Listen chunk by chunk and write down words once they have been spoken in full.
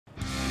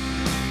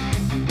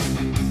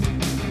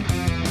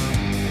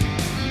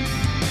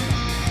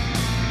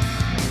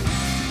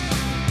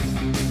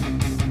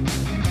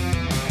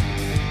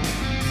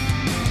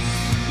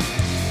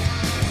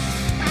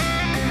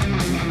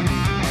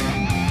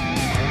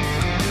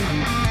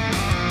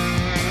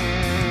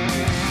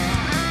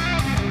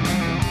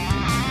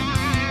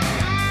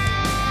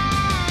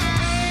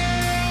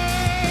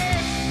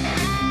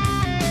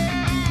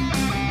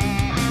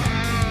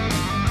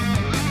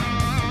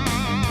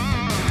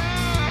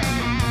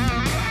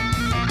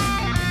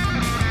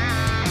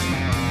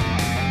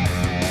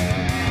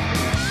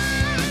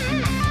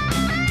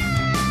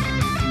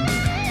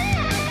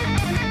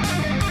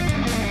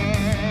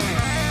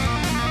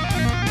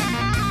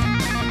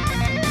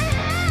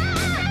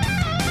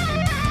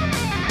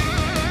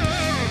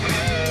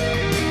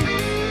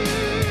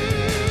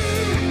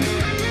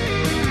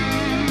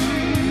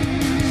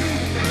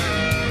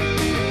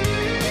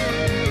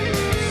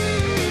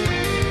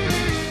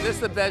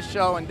best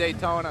show in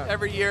Daytona.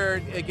 Every year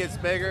it gets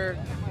bigger.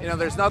 You know,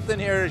 there's nothing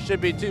here that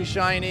should be too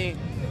shiny.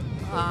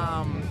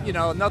 You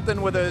know,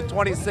 nothing with a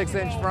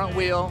 26-inch front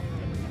wheel.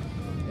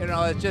 You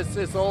know,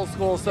 it's old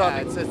school stuff.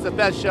 Yeah, it's the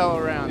best show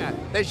around. Yeah.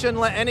 They shouldn't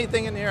let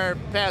anything in here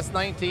past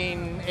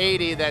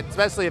 1980, that,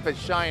 especially if it's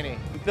shiny.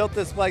 I built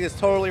this bike, it's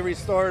totally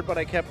restored, but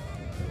I kept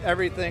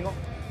everything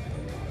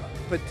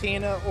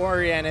patina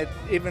oriented,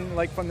 even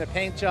like from the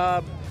paint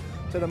job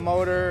to the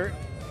motor.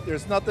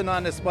 There's nothing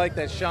on this bike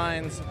that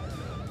shines.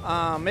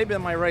 Maybe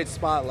in my right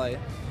spotlight,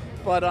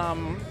 but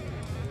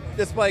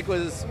this bike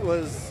was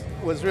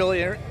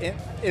really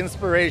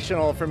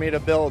inspirational for me to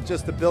build,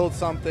 just to build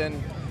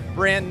something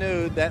brand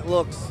new that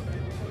looks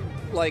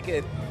like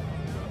it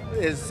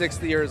is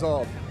 60 years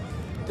old.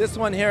 This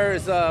one here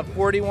is a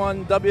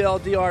 41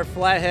 WLDR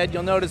flathead.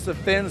 You'll notice the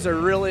fins are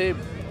really,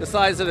 the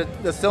size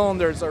of the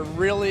cylinders are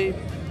really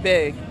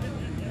big.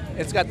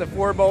 It's got the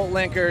 4-bolt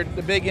linker,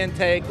 the big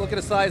intake. Look at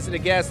the size of the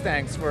gas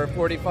tanks for a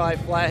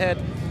 45 flathead.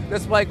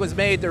 This bike was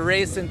made to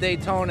race in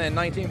Daytona in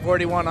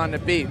 1941 on the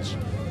beach.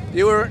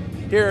 You were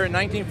here in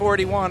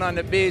 1941 on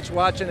the beach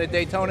watching the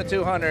Daytona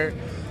 200.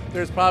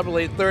 There's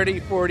probably 30,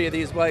 40 of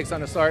these bikes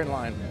on the starting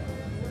line.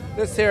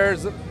 This here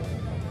is an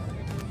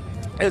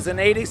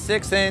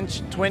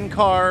 86-inch twin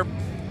carb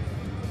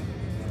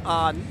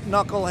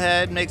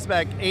knucklehead, makes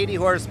back 80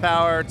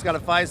 horsepower. It's got a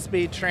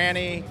 5-speed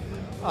tranny,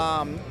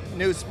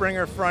 new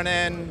Springer front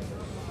end.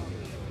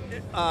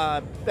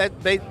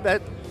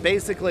 That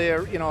basically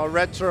a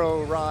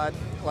retro rod,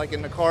 like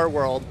in the car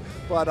world.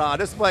 But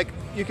this bike,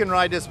 you can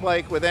ride this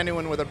bike with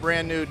anyone with a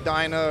brand new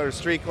Dyna or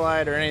Street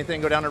Glide or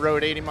anything, go down the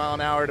road 80 mile an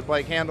hour. The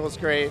bike handles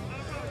great.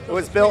 It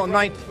was built in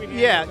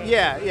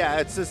yeah.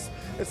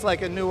 It's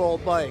like a new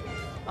old bike.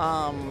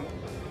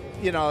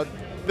 You know,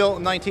 built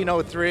in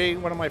 1903,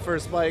 one of my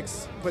first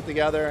bikes put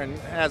together, and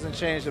hasn't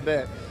changed a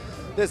bit.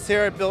 This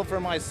here I built for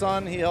my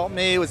son. He helped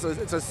me. It's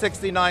a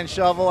 69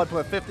 shovel. I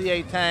put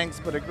 58 tanks,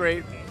 put a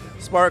great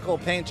sparkle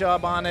paint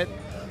job on it.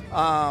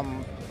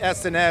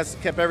 S&S,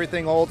 kept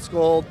everything old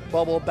school,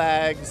 bubble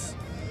bags,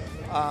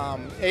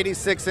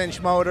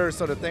 86-inch motor,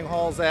 so the thing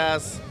hauls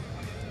ass.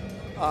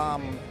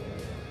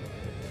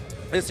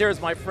 This here is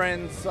my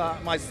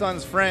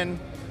son's friend,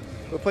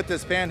 who put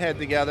this panhead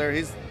together.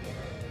 He's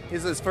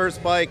his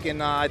first bike,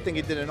 and I think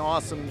he did an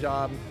awesome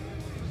job.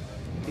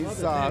 He's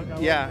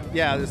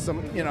there's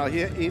some, you know,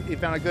 he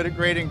found a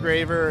great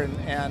engraver,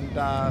 and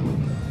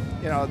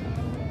you know,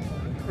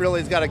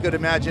 really he's got a good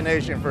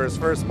imagination for his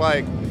first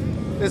bike.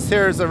 This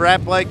here is a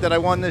wrap bike that I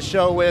won this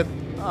show with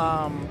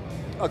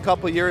a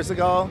couple years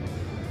ago.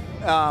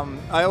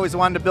 I always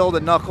wanted to build a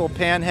knuckle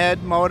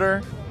panhead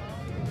motor.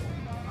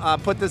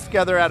 Put this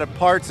together out of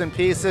parts and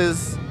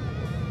pieces,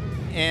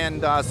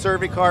 and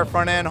Cervicar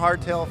front end,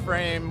 hardtail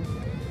frame.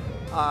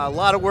 A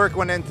lot of work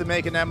went into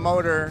making that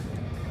motor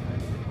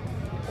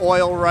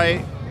oil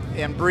right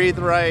and breathe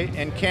right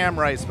and cam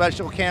right.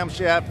 Special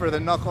camshaft for the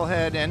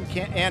knucklehead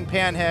and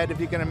panhead,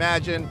 if you can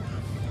imagine.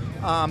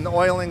 The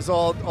oiling's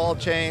all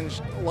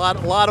changed. A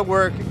lot of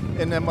work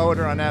in the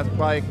motor on that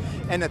bike,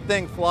 and the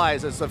thing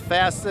flies. It's the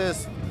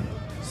fastest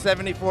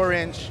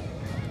 74-inch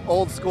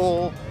old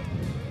school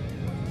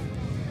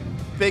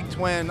big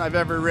twin I've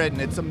ever ridden.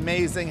 It's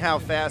amazing how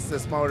fast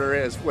this motor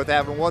is with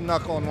having one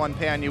knuckle and one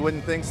pan. You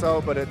wouldn't think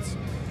so, but it's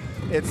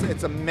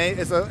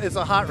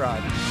a hot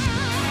rod.